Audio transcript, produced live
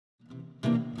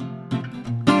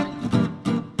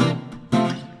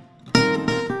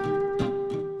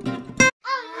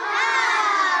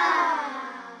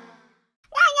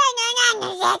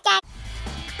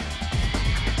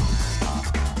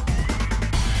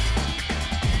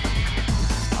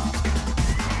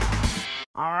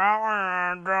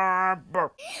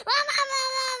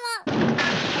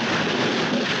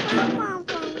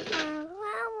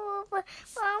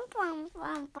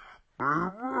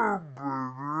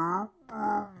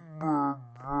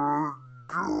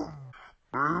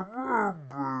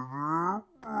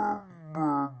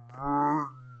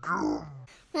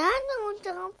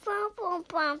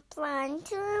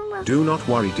Do not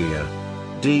worry, dear.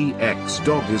 DX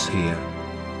Dog is here.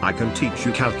 I can teach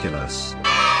you calculus.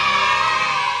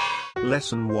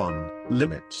 Lesson 1,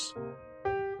 Limits.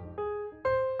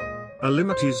 A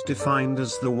limit is defined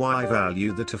as the y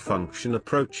value that a function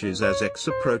approaches as x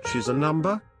approaches a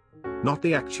number, not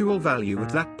the actual value at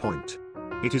that point.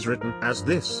 It is written as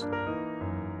this.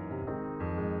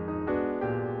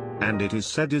 And it is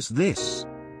said as this.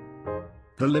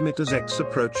 The limit as x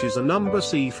approaches a number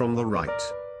c from the right.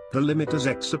 The limit as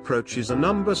x approaches a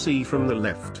number c from the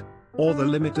left. Or the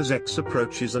limit as x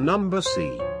approaches a number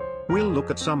c. We'll look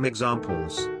at some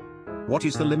examples. What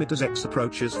is the limit as x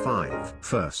approaches 5?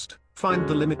 First, find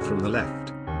the limit from the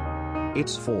left.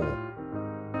 It's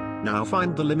 4. Now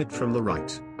find the limit from the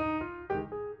right.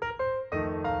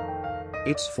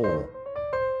 It's 4.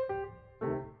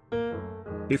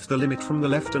 If the limit from the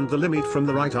left and the limit from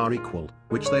the right are equal,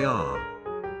 which they are,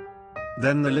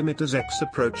 then the limit as x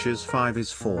approaches 5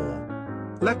 is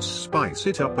 4. Let's spice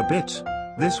it up a bit.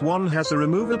 This one has a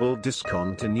removable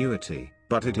discontinuity,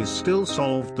 but it is still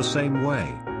solved the same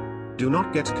way. Do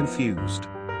not get confused.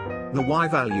 The y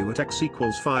value at x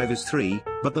equals 5 is 3,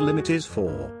 but the limit is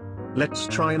 4. Let's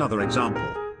try another example.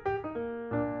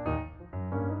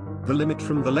 The limit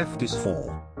from the left is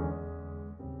 4.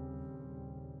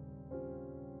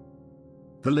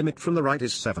 The limit from the right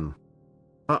is 7.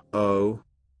 Uh-oh.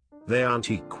 They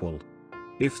aren't equal.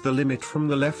 If the limit from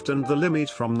the left and the limit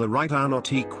from the right are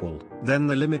not equal, then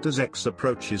the limit as x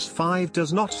approaches 5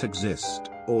 does not exist,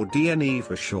 or DNE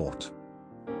for short.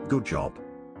 Good job.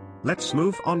 Let's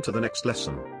move on to the next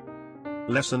lesson.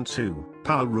 Lesson 2,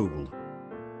 Power Rule.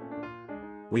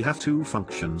 We have two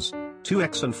functions,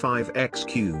 2x and 5x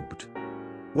cubed.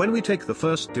 When we take the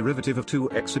first derivative of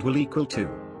 2x, it will equal 2.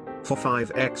 For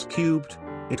 5x cubed,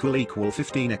 it will equal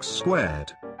 15x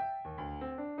squared.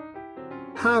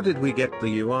 How did we get the,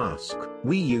 you ask?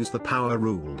 We use the power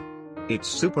rule. It's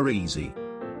super easy.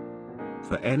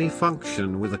 For any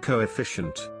function with a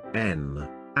coefficient, n,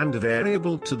 and a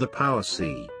variable to the power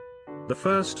c, the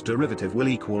first derivative will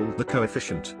equal the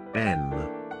coefficient, n,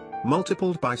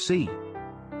 multiplied by c.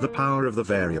 The power of the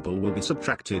variable will be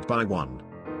subtracted by 1.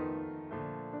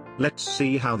 Let's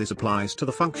see how this applies to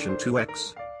the function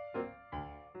 2x.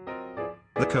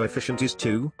 The coefficient is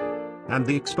 2. And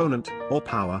the exponent, or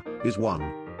power, is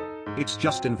 1. It's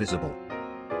just invisible.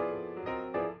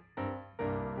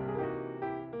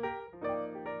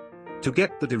 To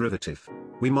get the derivative,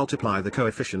 we multiply the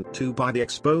coefficient 2 by the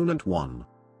exponent 1.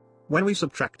 When we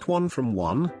subtract 1 from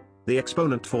 1, the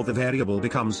exponent for the variable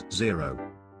becomes 0.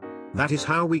 That is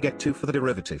how we get 2 for the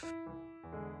derivative.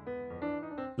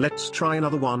 Let's try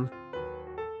another one.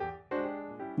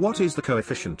 What is the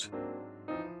coefficient?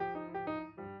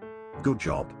 Good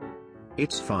job.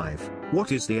 It's 5.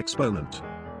 What is the exponent?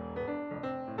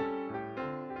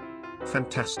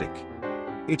 Fantastic.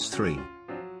 It's 3.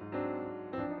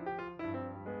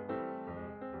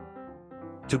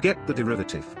 To get the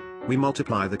derivative, we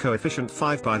multiply the coefficient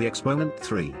 5 by the exponent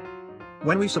 3.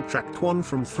 When we subtract 1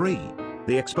 from 3,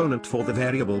 the exponent for the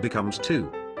variable becomes 2.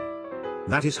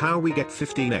 That is how we get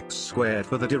 15x squared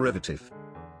for the derivative.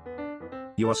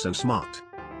 You are so smart.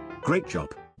 Great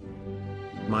job.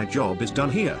 My job is done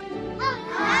here.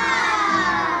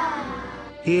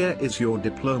 Here is your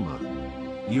diploma.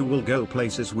 You will go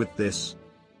places with this.